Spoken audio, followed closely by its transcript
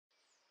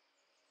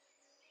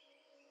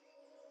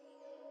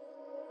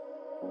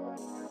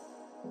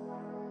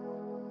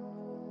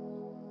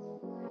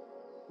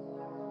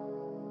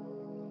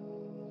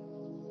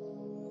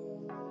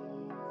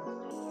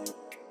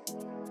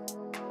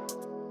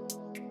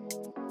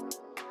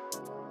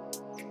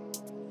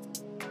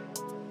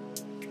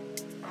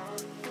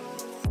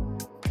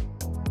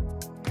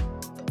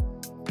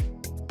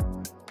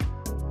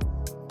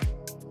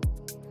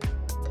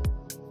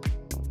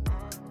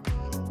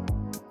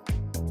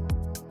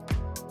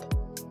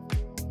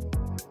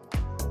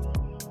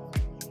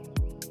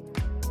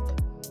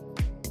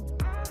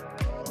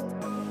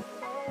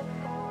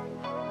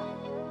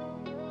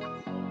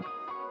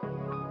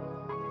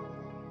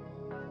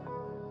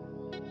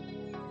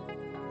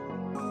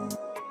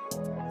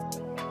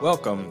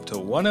Welcome to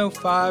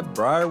 105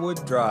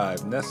 Briarwood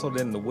Drive, nestled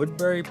in the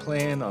Woodbury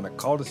Plan on a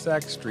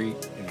cul-de-sac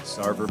street in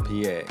Sarver,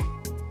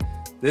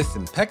 PA. This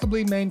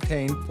impeccably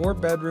maintained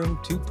 4-bedroom,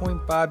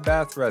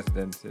 2.5-bath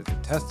residence is a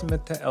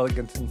testament to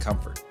elegance and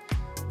comfort.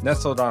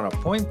 Nestled on a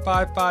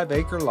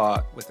 0.55-acre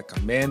lot with a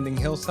commanding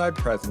hillside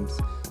presence,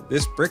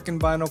 this brick and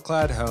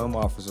vinyl-clad home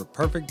offers a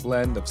perfect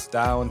blend of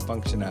style and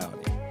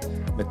functionality.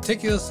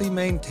 Meticulously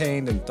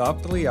maintained and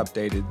thoughtfully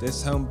updated,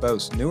 this home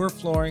boasts newer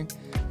flooring,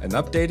 an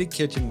updated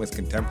kitchen with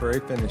contemporary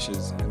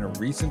finishes, and a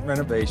recent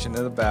renovation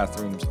of the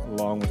bathrooms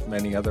along with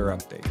many other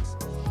updates.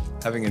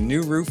 Having a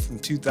new roof from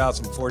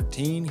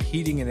 2014,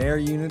 heating and air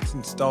units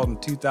installed in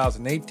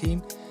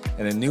 2018,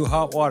 and a new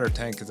hot water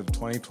tank as of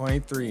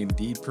 2023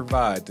 indeed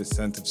provides a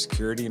sense of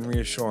security and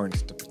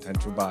reassurance to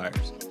potential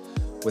buyers.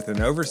 With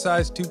an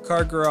oversized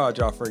 2-car garage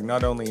offering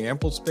not only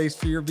ample space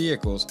for your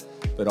vehicles,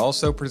 but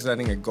also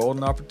presenting a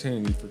golden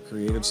opportunity for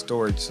creative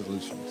storage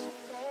solutions.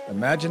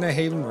 Imagine a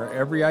haven where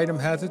every item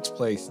has its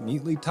place,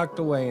 neatly tucked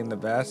away in the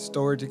vast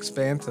storage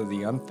expanse of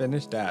the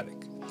unfinished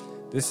attic.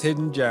 This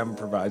hidden gem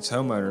provides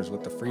homeowners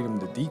with the freedom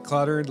to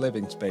declutter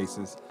living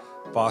spaces,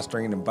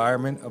 fostering an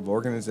environment of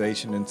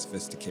organization and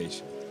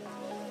sophistication.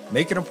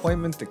 Make an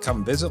appointment to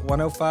come visit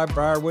 105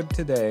 Briarwood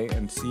today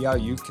and see how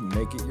you can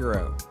make it your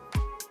own.